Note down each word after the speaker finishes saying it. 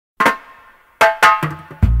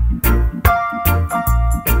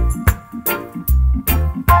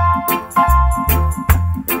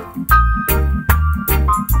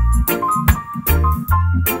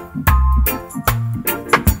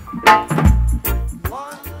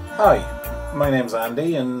Hi, my name's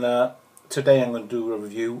Andy, and today I'm going to do a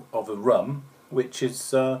review of a rum, which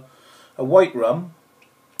is a white rum.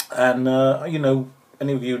 And you know,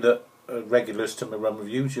 any of you that are regulars to my rum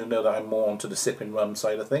reviews, you know that I'm more onto the sipping rum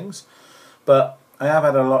side of things. But I have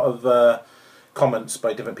had a lot of comments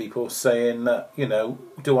by different people saying that, you know,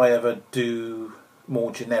 do I ever do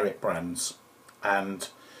more generic brands? And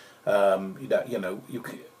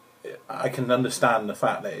I can understand the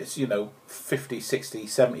fact that it's, you know, 50, 60,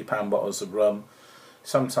 70 pound bottles of rum.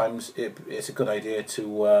 Sometimes it's a good idea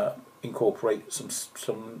to incorporate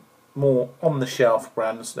some more on the shelf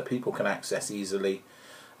brands that people can access easily,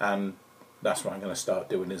 and that's what I'm going to start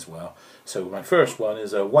doing as well. So my first one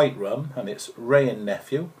is a white rum, and it's Wray and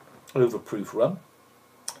Nephew overproof rum.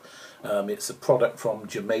 It's a product from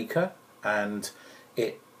Jamaica, and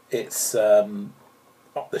it's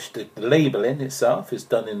the labelling itself is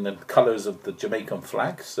done in the colours of the Jamaican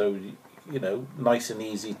flag, so you know, nice and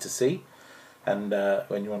easy to see. And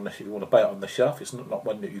when you're if you want to buy it on the shelf, it's not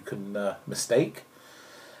one that you can mistake.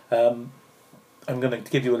 I'm going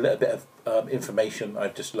to give you a little bit of information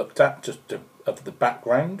I've just looked at, of the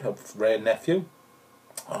background of Wray and Nephew.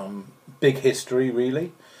 Big history,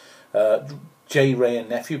 really. Wray and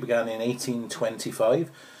Nephew began in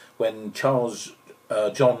 1825 when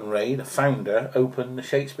John Wray, the founder, opened the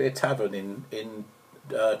Shakespeare Tavern in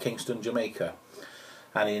Kingston, Jamaica.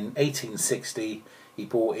 And in 1860 he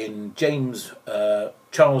brought in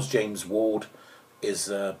Charles James Ward, his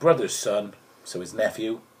brother's son, so his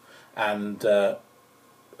nephew, and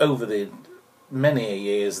over the many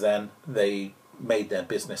years then they made their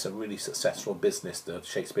business a really successful business, the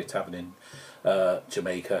Shakespeare Tavern in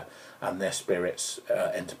Jamaica, and their spirits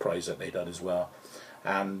enterprise that they done as well.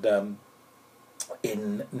 And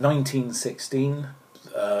in 1916,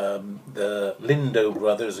 the Lindo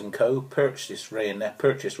brothers and co. purchased Wray and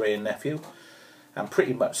Nephew, and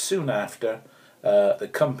pretty much soon after, the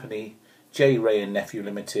company Wray and Nephew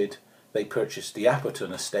Limited, they purchased the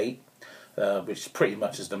Appleton estate, which pretty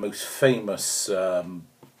much is the most famous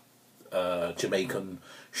Jamaican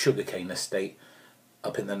sugarcane estate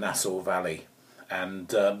up in the Nassau Valley.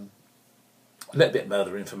 And a little bit of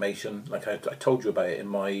other information, like I told you about it in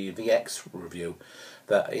my VX review,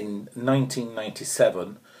 that in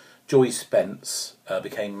 1997 Joy Spence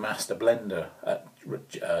became master blender at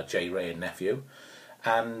Wray and Nephew,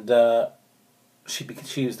 and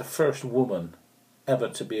she was the first woman ever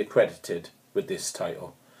to be accredited with this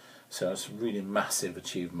title. So it's a really massive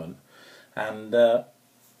achievement. And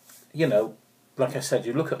you know, like I said,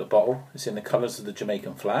 you look at the bottle, it's in the colours of the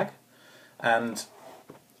Jamaican flag, and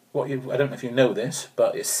I don't know if you know this,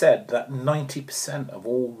 but it's said that 90% of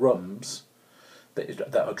all rums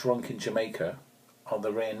that are drunk in Jamaica are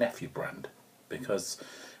the Wray and Nephew brand, because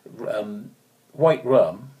white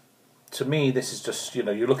rum, to me, this is just, you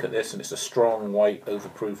know, you look at this and it's a strong white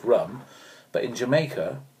overproof rum, but in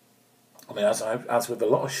Jamaica, I mean, as with a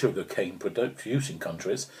lot of sugar cane producing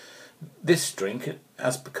countries, this drink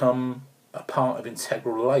has become a part of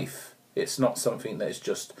integral life. It's not something that is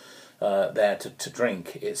just there to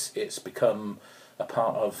drink. It's become a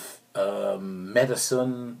part of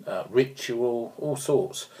medicine, ritual, all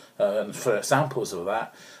sorts. And for examples of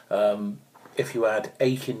that, if you had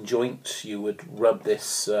aching joints, you would rub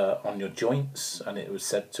this on your joints, and it was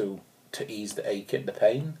said to ease the ache and the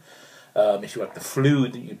pain. If you had the flu,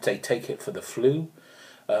 you'd take it for the flu.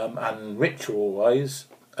 And ritual-wise,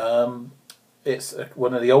 it's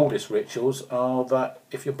one of the oldest rituals are that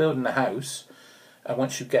if you're building a house, and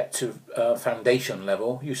once you get to foundation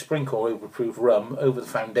level, you sprinkle overproof rum over the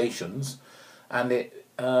foundations, and it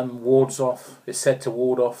wards off. It's said to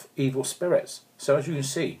ward off evil spirits. So as you can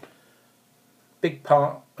see, big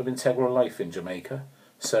part of integral life in Jamaica.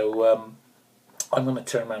 So I'm going to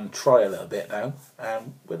turn around and try a little bit now,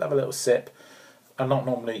 and we'll have a little sip. I'm not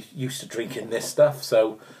normally used to drinking this stuff,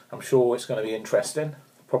 so I'm sure it's going to be interesting.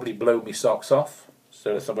 Probably blow me socks off.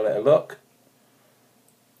 So let's have a little look.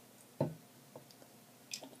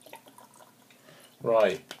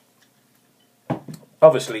 Right.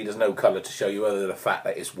 Obviously there's no colour to show you other than the fact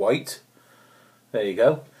that it's white. There you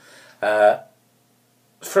go.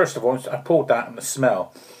 First of all, I poured that, and the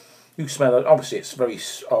smell. You smell it. Obviously it's very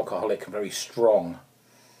alcoholic and very strong.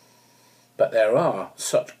 But there are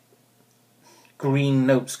such green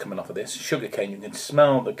notes coming off of this. Sugar cane, you can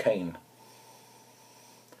smell the cane.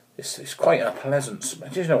 It's quite a pleasant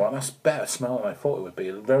smell. Do you know what? That's better smell than I thought it would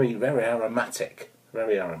be. Very, very aromatic.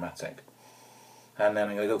 Very aromatic. And then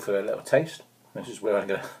I'm going to go for a little taste. This is where I'm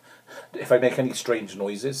going to... If I make any strange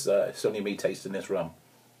noises, it's only me tasting this rum.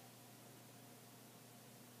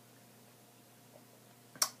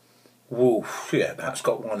 Whoa, yeah, that's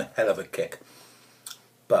got one hell of a kick.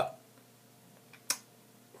 but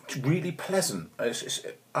it's really pleasant.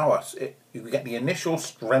 You get the initial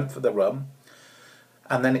strength of the rum,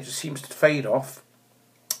 and then it just seems to fade off,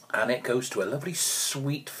 and it goes to a lovely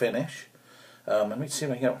sweet finish. Let me see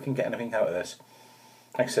if I can get anything out of this.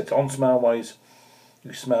 Like I said, on smell wise,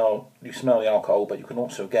 you smell the alcohol, but you can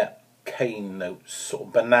also get cane notes, sort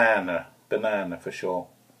of banana for sure.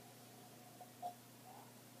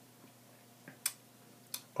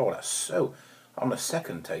 Oh, that's so. On the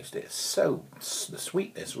second taste, the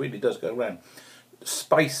sweetness really does go around.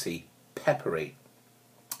 Spicy, peppery.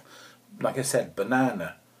 Like I said,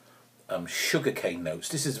 banana, sugarcane notes.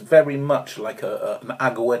 This is very much like an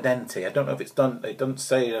aguardente. I don't know if it's done. It doesn't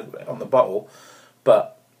say on the bottle,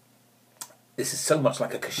 but this is so much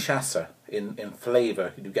like a cachaça in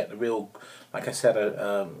flavour. You get the real, like I said,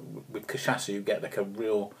 with cachaça you get like a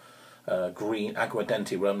real green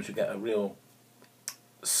aguardente rums. You get a real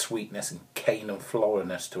sweetness and cane and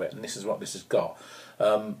floralness to it, and this is what this has got.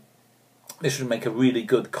 This would make a really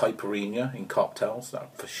good caipirinha in cocktails,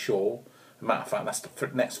 that for sure. As a matter of fact, that's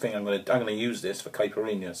the next thing I'm going to use this for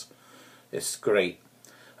caipirinhas. It's great.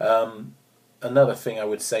 Another thing I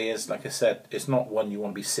would say is, like I said, it's not one you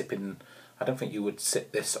want to be sipping. I don't think you would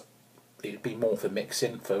sip this. It'd be more for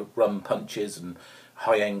mixing, for rum punches and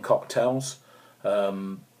high-end cocktails.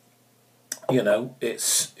 You know,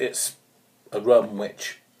 it's a rum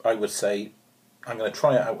which I would say I'm going to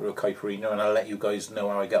try it out with a caipirinha, and I'll let you guys know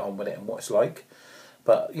how I get on with it and what it's like.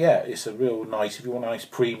 But yeah, it's a real nice, if you want a nice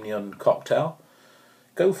premium cocktail,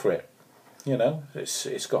 go for it. You know,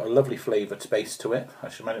 it's got a lovely flavour base to it. I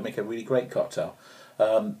should make a really great cocktail.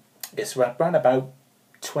 It's around about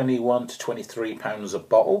 £21 to £23 a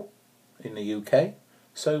bottle in the UK,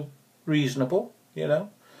 so reasonable, you know.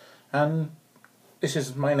 And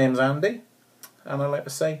my name's Andy, and I'd like to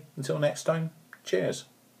say until next time, cheers.